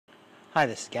Hi,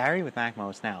 this is Gary with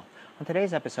MacMost Now. On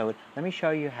today's episode, let me show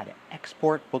you how to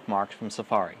export bookmarks from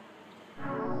Safari.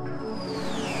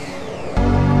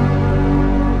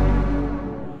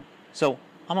 So,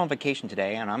 I'm on vacation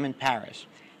today and I'm in Paris.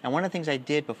 And one of the things I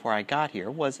did before I got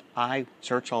here was I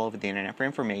searched all over the internet for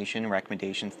information,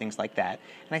 recommendations, things like that,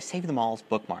 and I saved them all as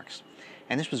bookmarks.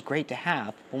 And this was great to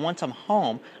have, but once I'm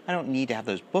home, I don't need to have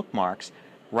those bookmarks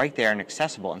right there and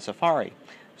accessible in Safari.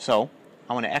 So,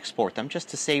 I want to export them just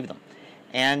to save them.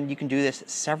 And you can do this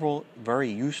several very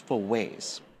useful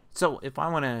ways. So if I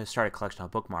want to start a collection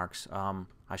of bookmarks,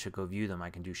 I should go view them. I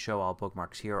can do show all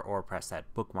bookmarks here or press that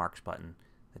bookmarks button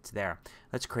that's there.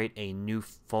 Let's create a new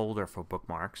folder for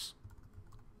bookmarks.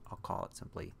 I'll call it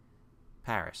simply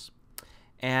Paris.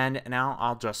 And now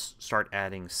I'll just start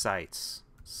adding sites.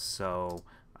 So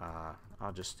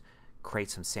I'll just create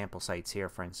some sample sites here.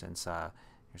 For instance,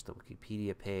 here's the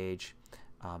Wikipedia page.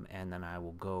 And then I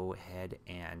will go ahead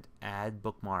and add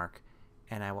bookmark,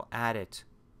 and I will add it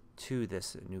to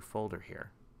this new folder here.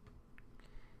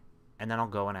 And then I'll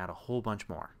go and add a whole bunch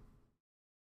more.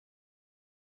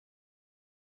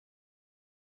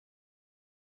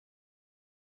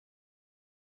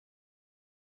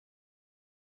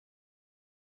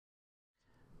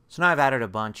 So now I've added a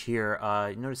bunch here.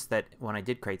 Notice that when I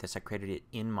did create this, I created it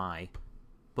in my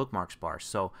bookmarks bar,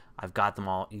 so I've got them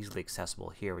all easily accessible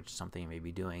here, which is something you may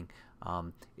be doing.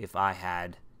 If I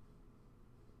had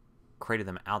created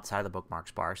them outside the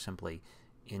bookmarks bar, simply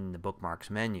in the bookmarks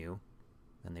menu,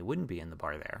 then they wouldn't be in the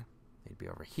bar there. They'd be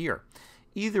over here.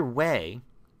 Either way,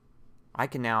 I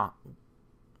can now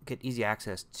get easy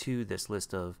access to this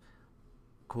list of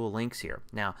cool links here.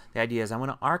 Now, the idea is I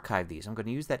want to archive these. I'm going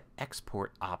to use that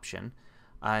export option.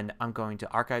 And I'm going to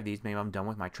archive these. Maybe I'm done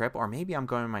with my trip, or maybe I'm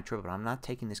going on my trip but I'm not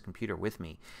taking this computer with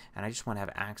me and I just want to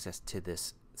have access to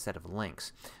this set of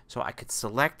links. So I could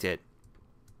select it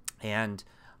and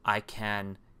I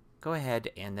can go ahead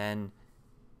and then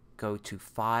go to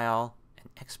File and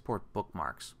Export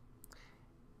Bookmarks.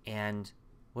 And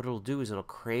what it'll do is it'll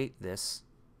create this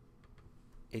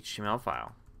HTML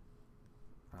file.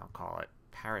 I'll call it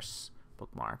Paris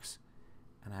Bookmarks,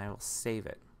 and I will save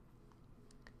it.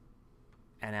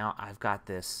 And now I've got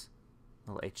this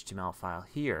little HTML file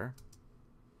here.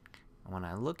 And when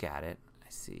I look at it, I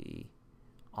see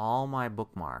all my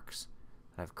bookmarks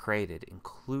that I've created,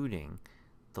 including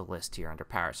the list here under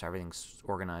Paris. So everything's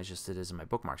organized just as it is in my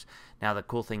bookmarks. Now the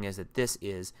cool thing is that this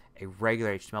is a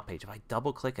regular HTML page. If I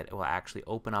double click it, it will actually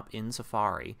open up in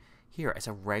Safari here as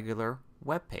a regular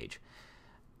web page.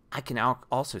 I can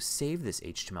also save this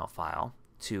HTML file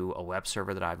to a web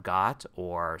server that I've got,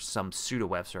 or some pseudo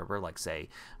web server like, say,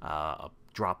 a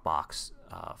Dropbox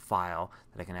file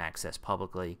that I can access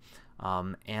publicly,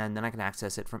 and then I can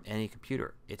access it from any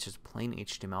computer. It's just a plain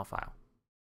HTML file.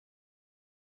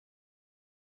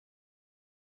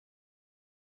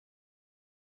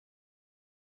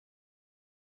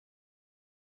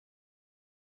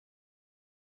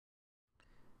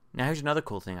 Now here's another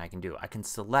cool thing I can do. I can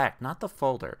select, not the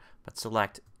folder, but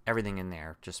select everything in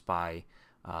there just by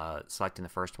selecting the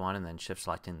first one and then shift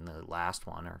selecting the last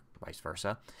one, or vice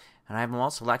versa. And I have them all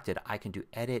selected. I can do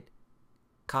edit,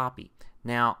 copy.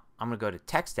 Now I'm going to go to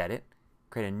text edit,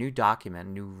 create a new document,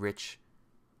 a new rich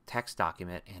text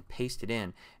document, and paste it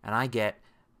in, and I get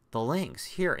the links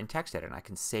here in text edit. And I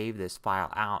can save this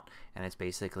file out, and it's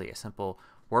basically a simple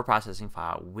word processing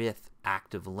file with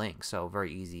active links. So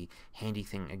very easy, handy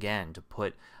thing again to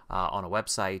put on a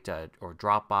website or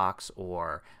Dropbox,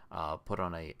 or put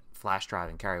on a flash drive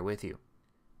and carry with you.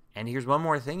 And here's one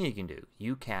more thing you can do.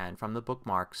 You can, from the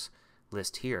bookmarks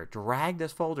list here, drag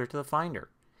this folder to the Finder,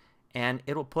 and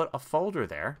it'll put a folder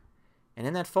there, and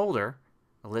in that folder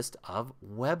a list of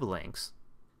web links.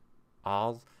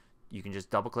 You can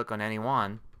just double click on any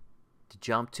one to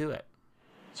jump to it.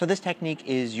 So this technique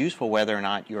is useful whether or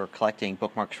not you're collecting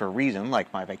bookmarks for a reason,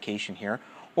 like my vacation here,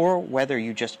 or whether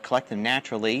you just collect them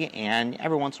naturally and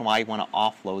every once in a while you want to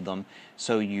offload them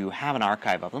so you have an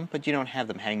archive of them, but you don't have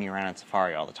them hanging around in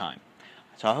Safari all the time.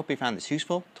 So I hope you found this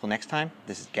useful. Till next time,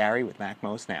 this is Gary with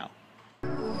MacMost Now.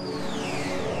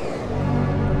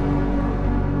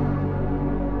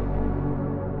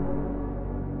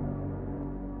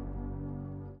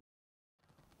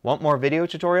 Want more video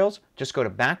tutorials? Just go to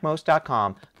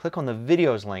MacMost.com, click on the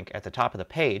videos link at the top of the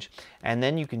page, and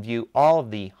then you can view all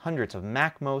of the hundreds of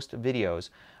MacMost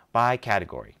videos by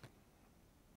category.